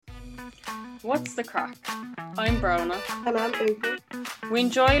What's the crack? I'm Brona. And I'm April. We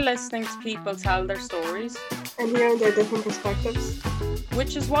enjoy listening to people tell their stories and hearing their different perspectives,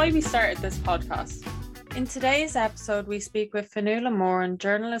 which is why we started this podcast. In today's episode, we speak with Fionnuala Moran,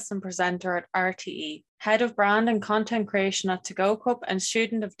 journalist and presenter at RTE, head of brand and content creation at To Go Cup and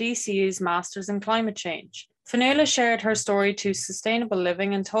student of DCU's Masters in Climate Change. Fionnuala shared her story to sustainable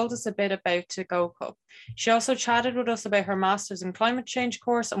living and told us a bit about To Go Cup. She also chatted with us about her Masters in Climate Change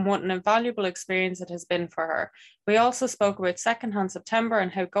course and what an invaluable experience it has been for her. We also spoke about Secondhand September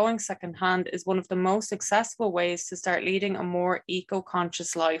and how going secondhand is one of the most accessible ways to start leading a more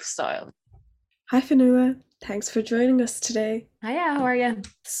eco-conscious lifestyle. Hi Fionnuala, thanks for joining us today. Hiya, how are you?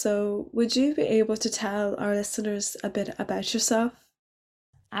 So, would you be able to tell our listeners a bit about yourself?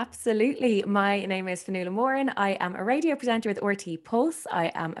 Absolutely. My name is Fionnuala Moran. I am a radio presenter with RTE Pulse.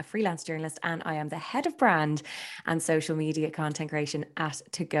 I am a freelance journalist and I am the head of brand and social media content creation at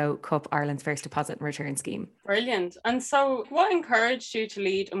To Go Cup, Ireland's first deposit and return scheme. Brilliant. And so what encouraged you to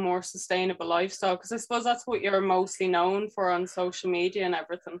lead a more sustainable lifestyle? Because I suppose that's what you're mostly known for on social media and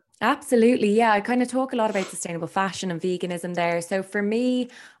everything. Absolutely. Yeah, I kind of talk a lot about sustainable fashion and veganism there. So for me,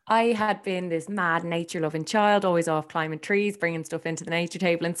 I had been this mad nature-loving child, always off climbing trees, bringing stuff into the nature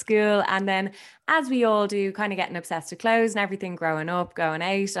table in school. And then, as we all do, kind of getting obsessed with clothes and everything growing up, going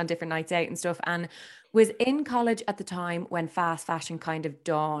out on different nights out and stuff. And was in college at the time when fast fashion kind of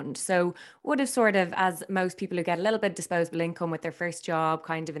dawned. So would have sort of, as most people who get a little bit of disposable income with their first job,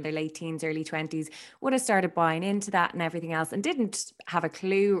 kind of in their late teens, early 20s, would have started buying into that and everything else and didn't have a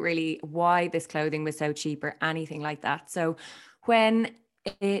clue really why this clothing was so cheap or anything like that. So when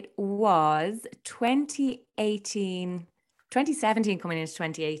it was 2017 coming into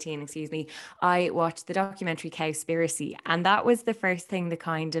 2018, I watched the documentary Cowspiracy, and that was the first thing that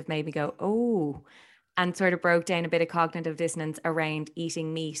kind of made me go, oh, and sort of broke down a bit of cognitive dissonance around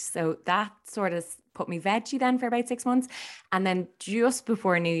eating meat. So that sort of put me veggie then for about 6 months. And then just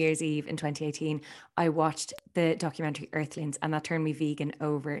before New Year's Eve in 2018, I watched the documentary Earthlings, and that turned me vegan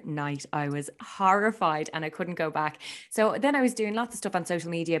overnight. I was horrified and I couldn't go back. So then I was doing lots of stuff on social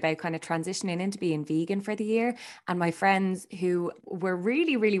media about kind of transitioning into being vegan for the year. And my friends who were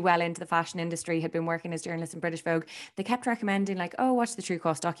really, really well into the fashion industry, had been working as journalists in British Vogue, they kept recommending like, oh, watch the True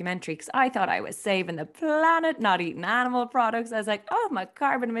Cost documentary, because I thought I was saving the planet, not eating animal products. I was like, oh, my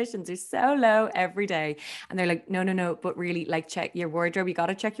carbon emissions are so low every day. And they're like, no, but really, like, check your wardrobe. You got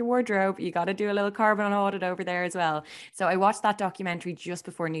to check your wardrobe. You got to do a little carbon audit over there as well. So I watched that documentary just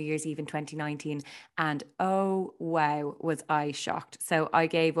before New Year's Eve in 2019, and oh wow, was I shocked. So I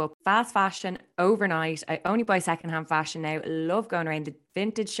gave up fast fashion overnight. I only buy secondhand fashion now. Love going around the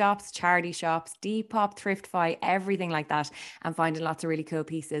vintage shops, charity shops, Depop, Thrift Fi, everything like that, and finding lots of really cool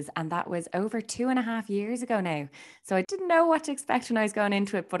pieces. And that was over 2.5 years ago now. So I didn't know what to expect when I was going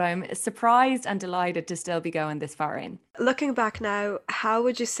into it, but I'm surprised and delighted to still be going this far in. Looking back now, how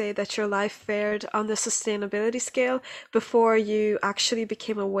would you say that your life fared on the sustainability scale before you actually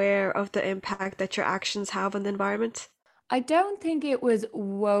became aware of the impact that your actions have on the environment? I don't think it was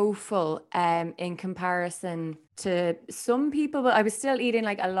woeful in comparison to some people, but I was still eating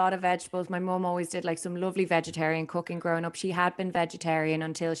like a lot of vegetables. My mum always did like some lovely vegetarian cooking growing up. She had been vegetarian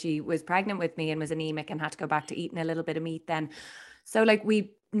until she was pregnant with me and was anemic and had to go back to eating a little bit of meat then. So like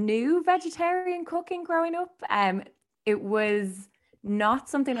we knew vegetarian cooking growing up. It was not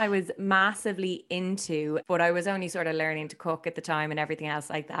something I was massively into, but I was only sort of learning to cook at the time and everything else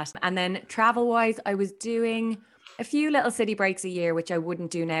like that. And then travel wise, I was doing a few little city breaks a year, which I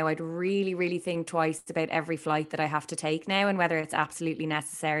wouldn't do now. I'd really, really think twice about every flight that I have to take now and whether it's absolutely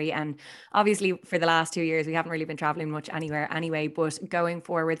necessary. And obviously for the last 2 years, we haven't really been traveling much anywhere anyway, but going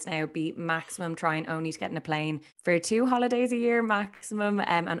forwards now, be maximum trying only to get in a plane for 2 holidays a year maximum,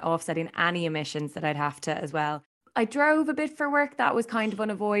 and offsetting any emissions that I'd have to as well. I drove a bit for work. That was kind of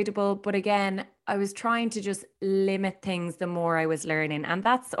unavoidable. But again, I was trying to just limit things the more I was learning. And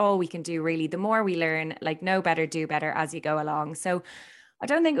that's all we can do, really. The more we learn, like know better, do better as you go along. So I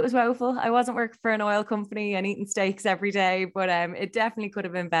don't think it was woeful. I wasn't working for an oil company and eating steaks every day, but it definitely could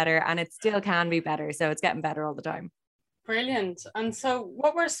have been better, and it still can be better. So it's getting better all the time. Brilliant. And so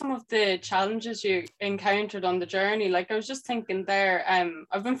what were some of the challenges you encountered on the journey? Like I was just thinking there,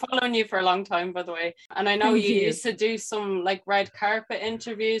 I've been following you for a long time, by the way, and I know you used to do some like red carpet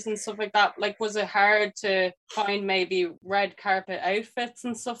interviews and stuff like that. Like was it hard to find maybe red carpet outfits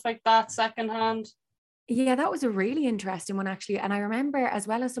and stuff like that secondhand? Yeah, that was a really interesting one actually. And I remember, as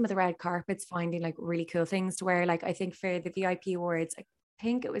well as some of the red carpets, finding like really cool things to wear. Like I think for the VIP awards,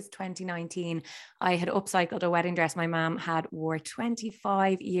 think it was 2019, I had upcycled a wedding dress my mum had wore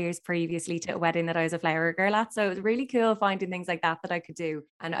 25 years previously to a wedding that I was a flower girl at. So it was really cool finding things like that I could do.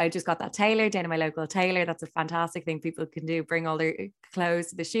 And I just got that tailored down to my local tailor. That's a fantastic thing people can do, bring all their clothes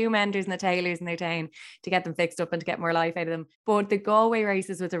to the shoe menders and the tailors in their town to get them fixed up and to get more life out of them. But the Galway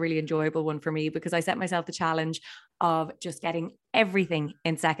races was a really enjoyable one for me because I set myself the challenge of just getting everything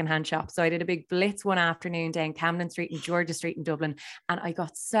in secondhand shops. So I did a big blitz one afternoon down Camden Street and Georgia Street in Dublin. And I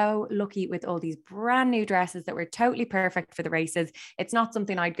got so lucky with all these brand new dresses that were totally perfect for the races. It's not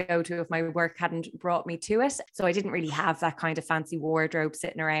something I'd go to if my work hadn't brought me to it. So I didn't really have that kind of fancy wardrobe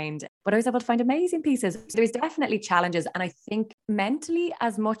sitting around, but I was able to find amazing pieces. There's definitely challenges. And I think mentally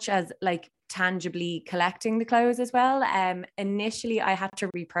as much as like tangibly collecting the clothes as well. Initially, I had to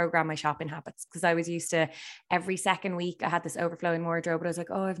reprogram my shopping habits because I was used to every second week I had this overflowing wardrobe, but I was like,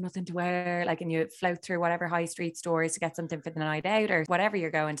 oh, I have nothing to wear. Like, and you float through whatever high street stores to get something for the night out or whatever you're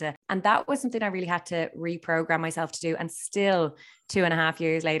going to. And that was something I really had to reprogram myself to do. And still 2.5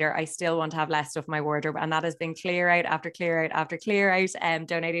 years later, I still want to have less stuff in my wardrobe. And that has been clear out after clear out after clear out,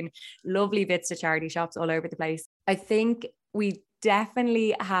 donating lovely bits to charity shops all over the place. I think we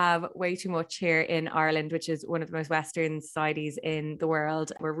definitely have way too much here in Ireland, which is one of the most Western societies in the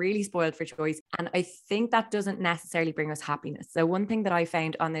world. We're really spoiled for choice. And I think that doesn't necessarily bring us happiness. So one thing that I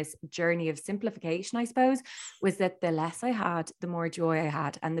found on this journey of simplification, I suppose, was that the less I had, the more joy I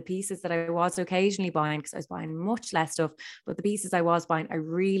had. And the pieces that I was occasionally buying, because I was buying much less stuff, but the pieces I was buying, I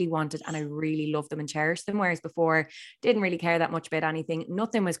really wanted and I really loved them and cherished them. Whereas before, didn't really care that much about anything.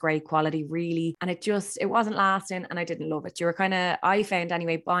 Nothing was great quality, really. And it wasn't lasting and I didn't love it. You were kind of, I found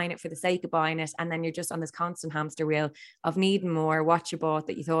anyway, buying it for the sake of buying it. And then you're just on this constant hamster wheel of needing more. What you bought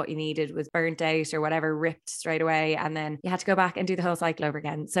that you thought you needed was burnt out or whatever, ripped straight away. And then you had to go back and do the whole cycle over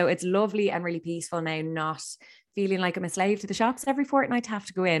again. So it's lovely and really peaceful now, not feeling like I'm a slave to the shops every fortnight to have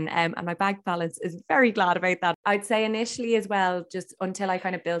to go in. And my bank balance is very glad about that. I'd say initially as well, just until I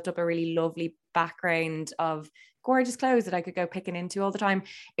kind of built up a really lovely background of gorgeous clothes that I could go picking into all the time.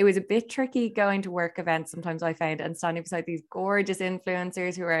 It was a bit tricky going to work events sometimes, I found, and standing beside these gorgeous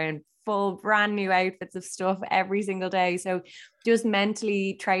influencers who are in full brand new outfits of stuff every single day. So just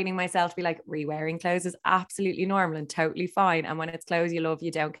mentally training myself to be like, re-wearing clothes is absolutely normal and totally fine. And when it's clothes you love,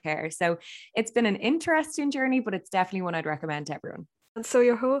 you don't care. So it's been an interesting journey, but it's definitely one I'd recommend to everyone. And so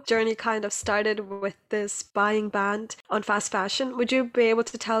your whole journey kind of started with this buying ban on fast fashion. Would you be able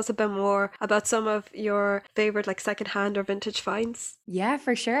to tell us a bit more about some of your favorite like secondhand or vintage finds? Yeah,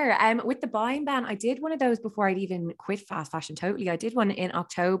 for sure. With the buying ban, I did one of those before I'd even quit fast fashion totally. I did one in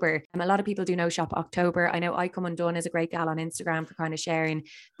October. A lot of people do know Shop October. I know I Come Undone is a great gal on Instagram for kind of sharing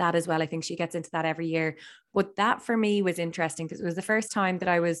that as well. I think she gets into that every year. But that for me was interesting because it was the first time that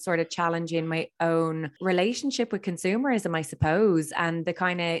I was sort of challenging my own relationship with consumerism, I suppose, and the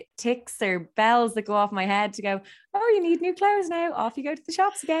kind of ticks or bells that go off my head to go, oh, you need new clothes now. Off you go to the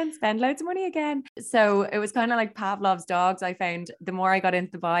shops again, spend loads of money again. So it was kind of like Pavlov's dogs. I found the more I got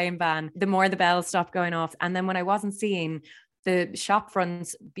into the buying ban, the more the bells stopped going off. And then when I wasn't seeing the shop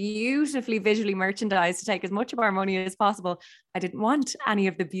fronts beautifully visually merchandised to take as much of our money as possible, I didn't want any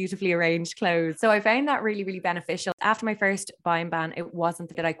of the beautifully arranged clothes. So I found that really, really beneficial. After my first buying ban, it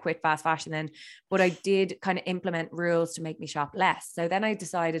wasn't that I quit fast fashion then, but I did kind of implement rules to make me shop less. So then I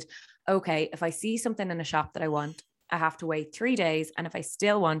decided, okay, if I see something in a shop that I want, I have to wait 3 days. And if I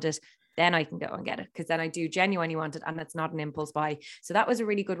still want it, then I can go and get it, because then I do genuinely want it and it's not an impulse buy. So that was a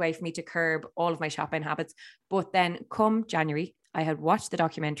really good way for me to curb all of my shopping habits. But then come January, I had watched the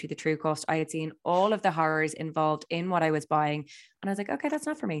documentary, The True Cost. I had seen all of the horrors involved in what I was buying. And I was like, okay, that's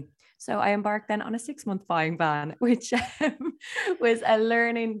not for me. So I embarked then on a 6-month buying ban, which was a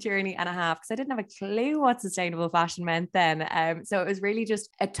learning journey and a half, because I didn't have a clue what sustainable fashion meant then. So it was really just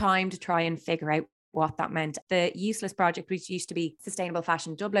a time to try and figure out what that meant. The Useless Project, which used to be Sustainable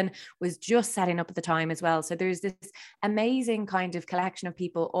Fashion Dublin, was just setting up at the time as well. So there's this amazing kind of collection of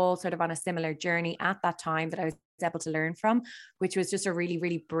people all sort of on a similar journey at that time that I was able to learn from, which was just a really,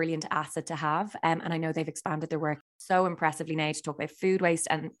 really brilliant asset to have. And I know they've expanded their work so impressively now to talk about food waste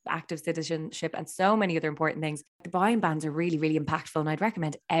and active citizenship and so many other important things. The buying bans are really, really impactful, and I'd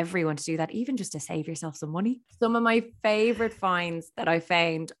recommend everyone to do that, even just to save yourself some money. Some of my favorite finds that I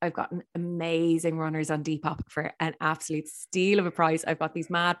found, I've gotten amazing runners on Depop for an absolute steal of a price. I've got these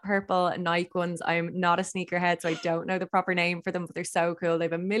mad purple Nike ones. I'm not a sneakerhead, so I don't know the proper name for them, but they're so cool. They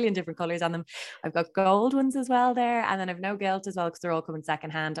have a million different colors on them. I've got gold ones as well there, and then I've no guilt as well because they're all coming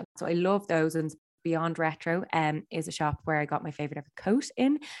secondhand. So I love those ones. Beyond Retro is a shop where I got my favorite ever coat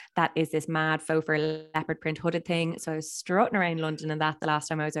in. That is this mad faux fur leopard print hooded thing. So I was strutting around London in that the last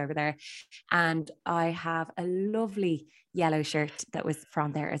time I was over there. And I have a lovely yellow shirt that was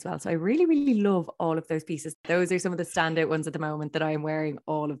from there as well. So I really, really love all of those pieces. Those are some of the standout ones at the moment that I am wearing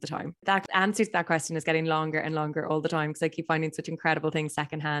all of the time. That answer to that question is getting longer and longer all the time because I keep finding such incredible things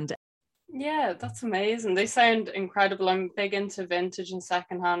secondhand. Yeah, that's amazing. They sound incredible. I'm big into vintage and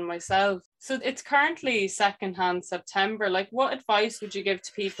secondhand myself. So it's currently secondhand September. Like, what advice would you give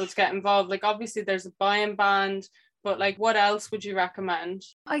to people to get involved? Like, obviously there's a buying band, but like, what else would you recommend?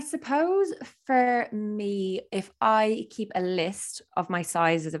 I suppose for me, if I keep a list of my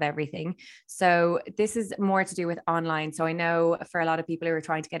sizes of everything, so this is more to do with online. So I know for a lot of people who are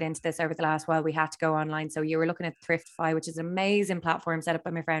trying to get into this over the last while, we had to go online. So you were looking at Thriftify, which is an amazing platform set up by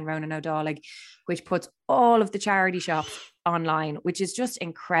my friend Ronan O'Donnell, which puts all of the charity shops online, which is just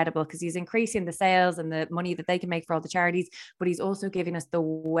incredible because he's increasing the sales and the money that they can make for all the charities, but he's also giving us the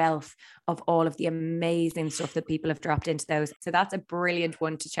wealth of all of the amazing stuff that people have dropped into those. So that's a brilliant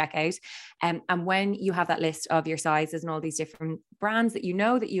one to check out. And when you have that list of your sizes and all these different brands that you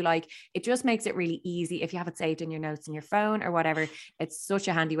know that you like, it just makes it really easy. If you have it saved in your notes in your phone or whatever, it's such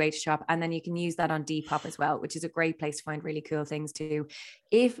a handy way to shop. And then you can use that on Depop as well, which is a great place to find really cool things too.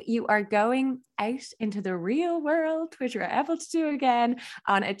 If you are going out into the real world, which we're able to do again,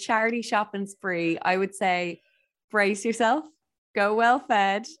 on a charity shopping spree, I would say brace yourself, go well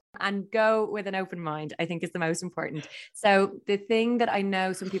fed, and go with an open mind, I think is the most important. So the thing that I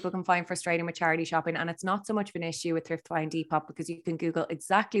know some people can find frustrating with charity shopping, and it's not so much of an issue with Thriftify and Depop because you can Google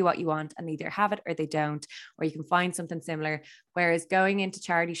exactly what you want and either have it or they don't, or you can find something similar. Whereas going into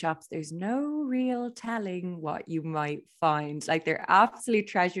charity shops, there's no real telling what you might find. Like, they're absolute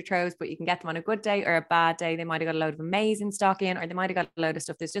treasure troves, but you can get them on a good day or a bad day. They might have got a load of amazing stock in, or they might have got a load of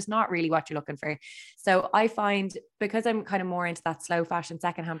stuff that's just not really what you're looking for. So I find, because I'm kind of more into that slow fashion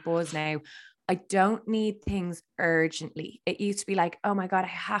secondhand buzz now, I don't need things urgently. It used to be like, oh my God, I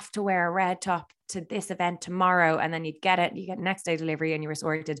have to wear a red top to this event tomorrow. And then you'd get it, you get next day delivery and you were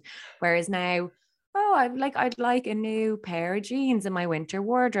sorted. Whereas now, I'd like a new pair of jeans in my winter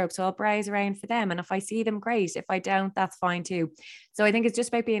wardrobe, so I'll browse around for them. And if I see them, great. If I don't, that's fine too. So I think it's just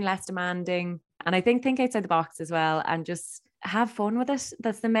about being less demanding. And I think outside the box as well and just have fun with it.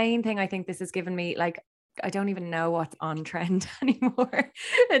 That's the main thing I think this has given me. Like, I don't even know what's on trend anymore.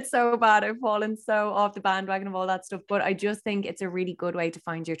 It's so bad. I've fallen so off the bandwagon of all that stuff, but I just think it's a really good way to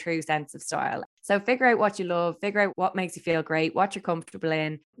find your true sense of style. So figure out what you love, figure out what makes you feel great, what you're comfortable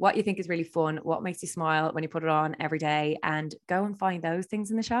in, what you think is really fun, what makes you smile when you put it on every day, and go and find those things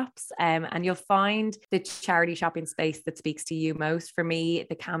in the shops. And you'll find the charity shopping space that speaks to you most. For me,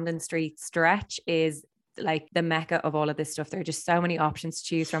 the Camden Street stretch is like the mecca of all of this stuff. There are just so many options to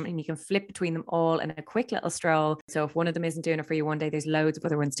choose from, and you can flip between them all in a quick little stroll. So if one of them isn't doing it for you one day, there's loads of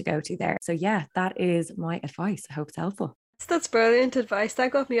other ones to go to there. So yeah, that is my advice. I hope it's helpful. That's brilliant advice.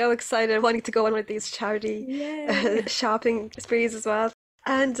 That got me all excited, wanting to go on with these charity shopping sprees as well.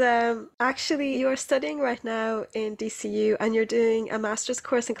 And actually, you are studying right now in DCU and you're doing a master's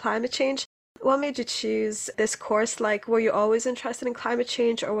course in climate change. What made you choose this course? Like, were you always interested in climate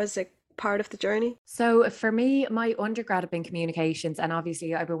change, or was it part of the journey? So for me, my undergrad had been communications, and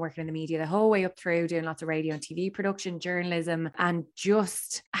obviously I've been working in the media the whole way up through, doing lots of radio and TV production, journalism, and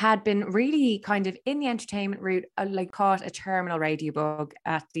just had been really kind of in the entertainment route. I caught a terminal radio bug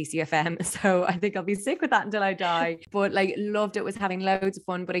at DCFM, so I think I'll be sick with that until I die. But loved it, was having loads of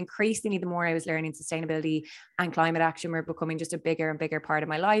fun. But increasingly, the more I was learning, sustainability and climate action were becoming just a bigger and bigger part of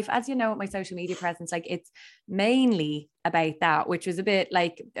my life. As you know, with my social media presence, it's mainly about that, which was a bit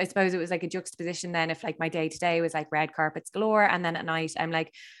I suppose it was like a juxtaposition then, if my day to day was red carpets galore, and then at night I'm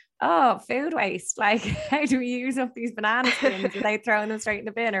like, oh, food waste, how do we use up these banana skins without throwing them straight in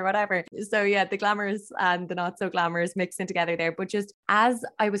the bin or whatever. So yeah, the glamorous and the not so glamorous mixing together there. But just as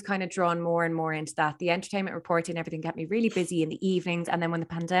I was kind of drawn more and more into that, the entertainment reporting and everything kept me really busy in the evenings. And then when the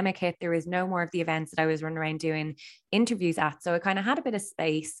pandemic hit, there was no more of the events that I was running around doing interviews at. So I kind of had a bit of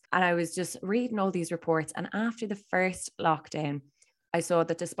space, and I was just reading all these reports. And after the first lockdown, I saw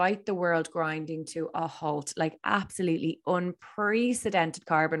that despite the world grinding to a halt, absolutely unprecedented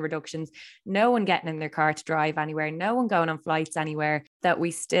carbon reductions, no one getting in their car to drive anywhere, no one going on flights anywhere, that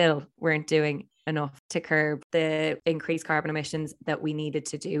we still weren't doing enough to curb the increased carbon emissions that we needed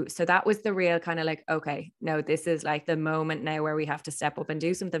to do. So that was the real kind of like, okay, no, this is like the moment now where we have to step up and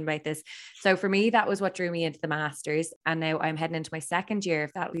do something about this. So for me, that was what drew me into the master's. And now I'm heading into my second year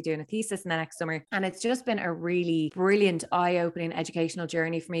of that. I'll be doing a thesis in the next summer. And it's just been a really brilliant, eye-opening educational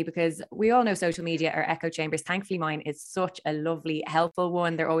journey for me, because we all know social media are echo chambers. Thankfully, mine is such a lovely, helpful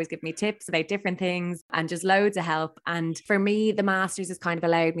one. They're always giving me tips about different things and just loads of help. And for me, the master's has kind of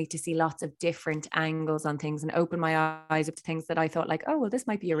allowed me to see lots of different angles on things and open my eyes up to things that I thought like, oh, well, this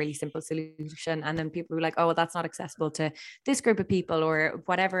might be a really simple solution. And then people were like, oh, well, that's not accessible to this group of people or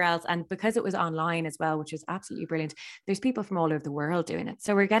whatever else. And because it was online as well, which was absolutely brilliant, there's people from all over the world doing it.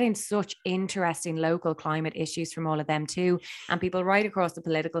 So we're getting such interesting local climate issues from all of them too. And people right across the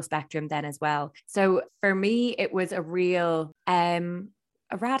political spectrum then as well. So for me, it was a real a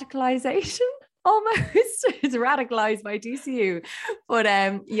radicalization. Almost it's radicalized by DCU, but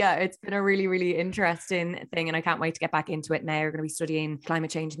yeah, it's been a really, really interesting thing, and I can't wait to get back into it now. We're going to be studying climate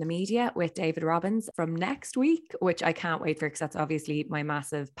change in the media with David Robbins from next week, which I can't wait for, because that's obviously my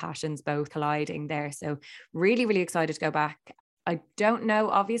massive passions both colliding there. So really, really excited to go back. I don't know,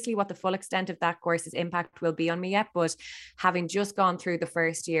 obviously, what the full extent of that course's impact will be on me yet, but having just gone through the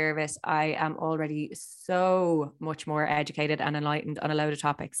first year of it, I am already so much more educated and enlightened on a load of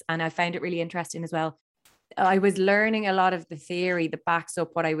topics. And I found it really interesting as well. I was learning a lot of the theory that backs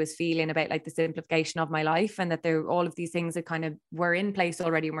up what I was feeling about like the simplification of my life, and that there all of these things that kind of were in place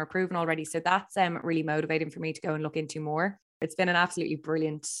already and were proven already. So that's really motivating for me to go and look into more. It's been an absolutely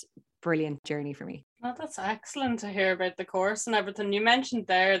brilliant journey for me. Well, that's excellent to hear about the course and everything. You mentioned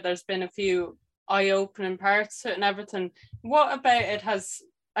there's been a few eye-opening parts to it and everything. What about it has,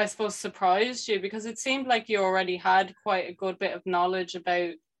 I suppose, surprised you? Because it seemed like you already had quite a good bit of knowledge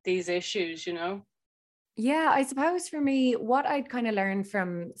about these issues, you know? Yeah, I suppose for me, what I'd kind of learned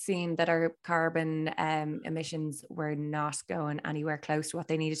from seeing that our carbon emissions were not going anywhere close to what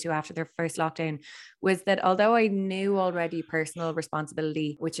they needed to after their first lockdown was that although I knew already personal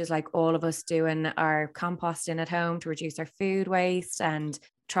responsibility, which is like all of us doing our composting at home to reduce our food waste and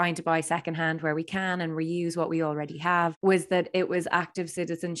trying to buy secondhand where we can and reuse what we already have, was that it was active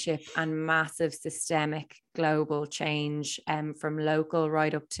citizenship and massive systemic global change from local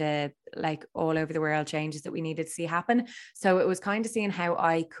right up to like all over the world changes that we needed to see happen. So it was kind of seeing how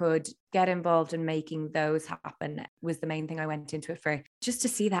I could get involved in making those happen was the main thing I went into it for, just to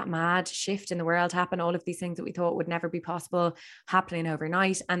see that mad shift in the world happen. All of these things that we thought would never be possible happening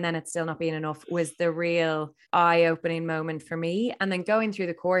overnight, and then it's still not being enough, was the real eye-opening moment for me. And then going through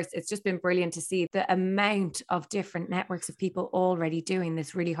the course, it's just been brilliant to see the amount of different networks of people already doing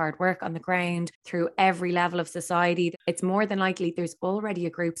this really hard work on the ground through every level of society. It's more than likely there's already a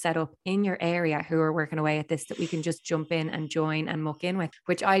group set up in your area who are working away at this that we can just jump in and join and muck in with,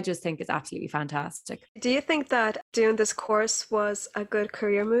 which I just think is absolutely fantastic. Do you think that doing this course was a good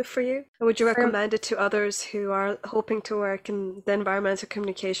career move for you? And would you recommend it to others who are hoping to work in the environmental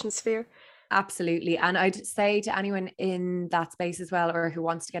communication sphere? Absolutely. And I'd say to anyone in that space as well, or who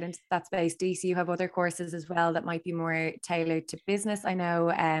wants to get into that space, DC, you have other courses as well that might be more tailored to business. I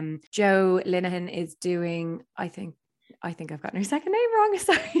know Jo Linehan is doing, I think I've gotten her second name wrong.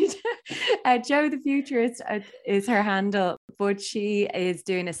 Sorry. Jo the Futurist is her handle, but she is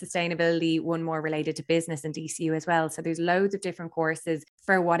doing a sustainability one more related to business in DCU as well. So there's loads of different courses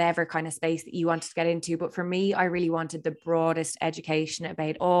for whatever kind of space that you wanted to get into. But for me, I really wanted the broadest education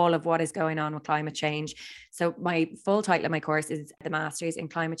about all of what is going on with climate change. So my full title of my course is the Masters in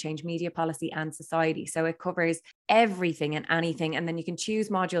Climate Change, Media Policy and Society. So it covers everything and anything. And then you can choose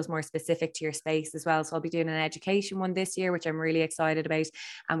modules more specific to your space as well. So I'll be doing an education one this year, which I'm really excited about.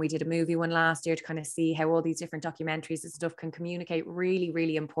 And we did a movie one last year to kind of see how all these different documentaries and stuff can communicate really,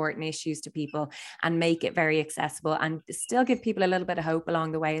 really important issues to people and make it very accessible and still give people a little bit of hope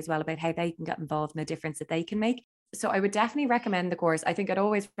along the way as well about how they can get involved in the difference that they can make. So I would definitely recommend the course. I think I'd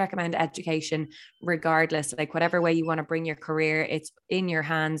always recommend education regardless, like whatever way you want to bring your career, it's in your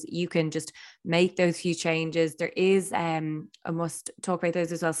hands. You can just make those few changes. There is, I must talk about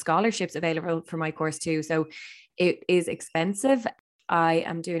those as well, scholarships available for my course too. So it is expensive. I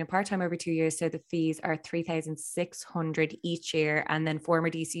am doing a part-time over 2 years, so the fees are $3,600 each year, and then former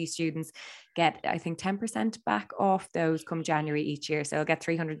DCU students get, I think, 10% back off those come January each year. So I'll get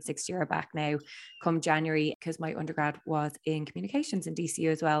 €360 back now come January, because my undergrad was in communications in DCU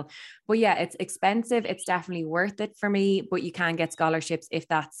as well. But yeah, it's expensive. It's definitely worth it for me, but you can get scholarships if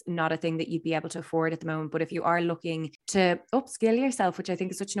that's not a thing that you'd be able to afford at the moment. But if you are looking to upskill yourself, which I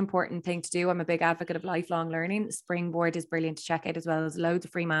think is such an important thing to do, I'm a big advocate of lifelong learning. Springboard is brilliant to check out as well. There's loads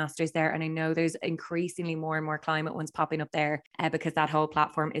of free masters there. And I know there's increasingly more and more climate ones popping up there because that whole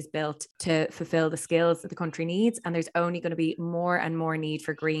platform is built to to fulfill the skills that the country needs. And there's only going to be more and more need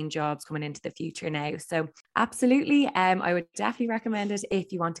for green jobs coming into the future now. So absolutely, I would definitely recommend it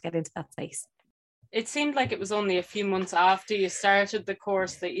if you want to get into that space. It seemed like it was only a few months after you started the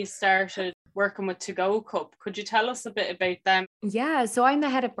course that you started working with To Go Cup. Could you tell us a bit about them? Yeah, so I'm the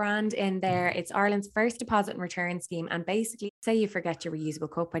head of brand in there. It's Ireland's first deposit and return scheme. And basically, say you forget your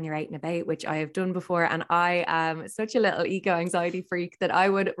reusable cup when you're out and about, which I have done before. And I am such a little eco-anxiety freak that I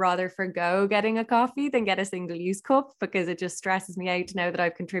would rather forgo getting a coffee than get a single-use cup, because it just stresses me out to know that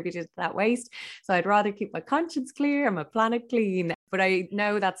I've contributed to that waste. So I'd rather keep my conscience clear and my planet clean. But I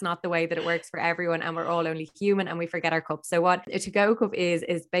know that's not the way that it works for everyone, and we're all only human and we forget our cups. So what a To Go Cup is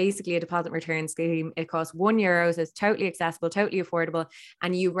basically a deposit return scheme. It costs €1, so it's totally accessible, totally affordable,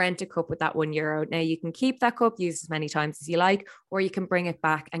 and you rent a cup with that €1. Now you can keep that cup, use as many times as you like, or you can bring it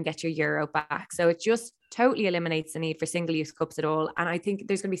back and get your euro back. So it just totally eliminates the need for single-use cups at all. And I think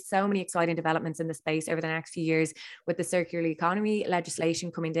there's going to be so many exciting developments in the space over the next few years with the circular economy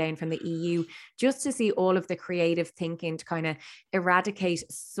legislation coming down from the EU, just to see all of the creative thinking to kind of eradicate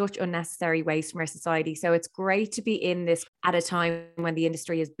such unnecessary waste from our society. So it's great to be in this at a time when the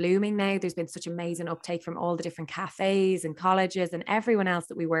industry is blooming now. There's been such amazing uptake from all the different cafes and colleges and everyone else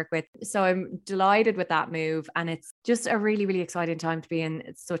that we work with. So I'm delighted with that move. And it's just a really, really exciting time to be in.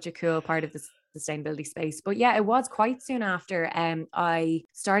 It's such a cool part of this sustainability space. But yeah, it was quite soon after I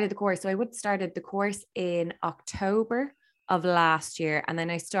started the course. So I would started the course in October of last year, and then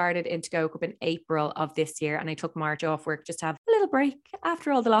I started in To Go Cup in April of this year, and I took March off work just to have a little break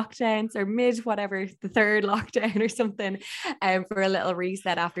after all the lockdowns, or mid whatever, the third lockdown or something, for a little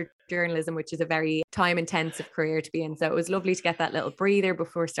reset after journalism, which is a very time intensive career to be in. So it was lovely to get that little breather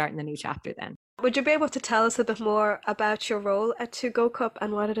before starting the new chapter then. Would you be able to tell us a bit more about your role at To Go Cup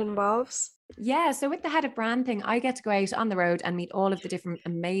and what it involves? Yeah, so with the head of brand thing, I get to go out on the road and meet all of the different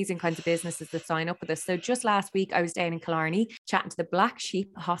amazing kinds of businesses that sign up with us. So just last week, I was down in Killarney chatting to the Black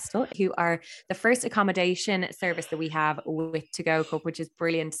Sheep Hostel, who are the first accommodation service that we have with To Go Cup, which is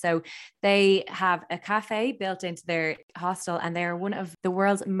brilliant. So they have a cafe built into their hostel, and they're one of the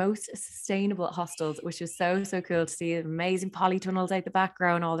world's most sustainable hostels, which is so, so cool to see. Amazing polytunnels out the back,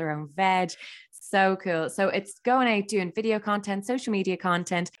 growing all their own veg. So cool. So it's going out doing video content, social media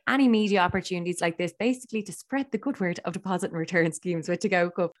content, any media opportunities like this, basically to spread the good word of deposit and return schemes with To Go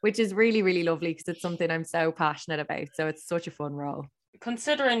Cup, which is really, really lovely because it's something I'm so passionate about. So it's such a fun role.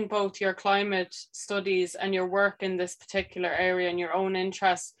 Considering both your climate studies and your work in this particular area and your own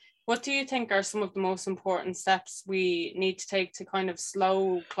interests, what do you think are some of the most important steps we need to take to kind of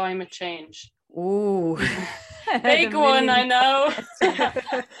slow climate change? Oh, big one, I know.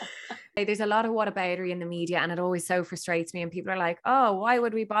 There's a lot of whataboutery in the media, and it always so frustrates me. And people are like, oh, why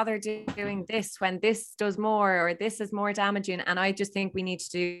would we bother doing this when this does more, or this is more damaging? And I just think we need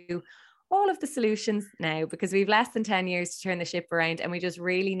to do all of the solutions now, because we've less than 10 years to turn the ship around, and we just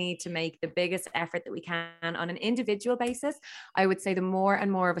really need to make the biggest effort that we can on an individual basis. I would say the more and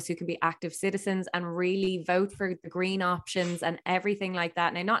more of us who can be active citizens and really vote for the green options and everything like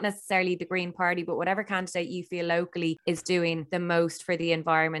that. Now, not necessarily the Green Party, but whatever candidate you feel locally is doing the most for the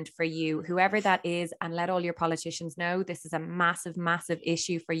environment for you, whoever that is, and let all your politicians know this is a massive, massive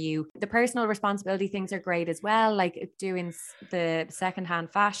issue for you. The personal responsibility things are great as well, like doing the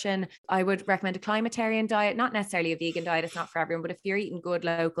secondhand fashion. I would recommend a climatarian diet, not necessarily a vegan diet. It's not for everyone, but if you're eating good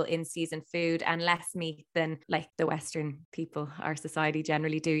local in-season food and less meat than like the Western people, our society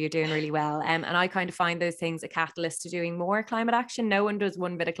generally do, you're doing really well. And I kind of find those things a catalyst to doing more climate action. No one does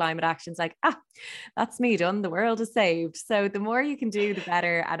one bit of climate action. It's like, that's me done. The world is saved. So the more you can do, the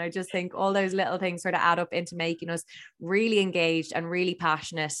better. And I just think all those little things sort of add up into making us really engaged and really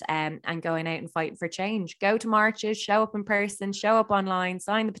passionate, and going out and fighting for change. Go to marches, show up in person, show up online,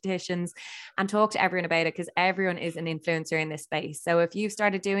 sign the petitions, and talk to everyone about it, because everyone is an influencer in this space. So if you've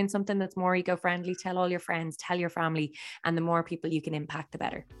started doing something that's more eco-friendly, tell all your friends, tell your family, and the more people you can impact, the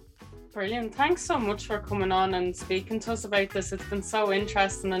better. Brilliant. Thanks so much for coming on and speaking to us about this. It's been so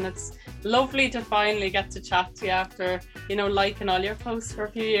interesting, and it's lovely to finally get to chat to you after, liking all your posts for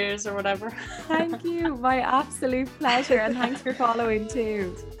a few years or whatever. Thank you. My absolute pleasure. And thanks for following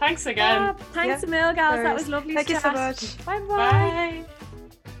too. Thanks again. Thanks a mil, gals. That was lovely. Thank you so much. Bye-bye. Bye.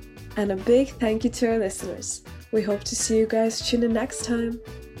 And a big thank you to our listeners. We hope to see you guys tune in next time.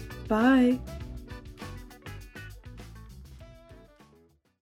 Bye.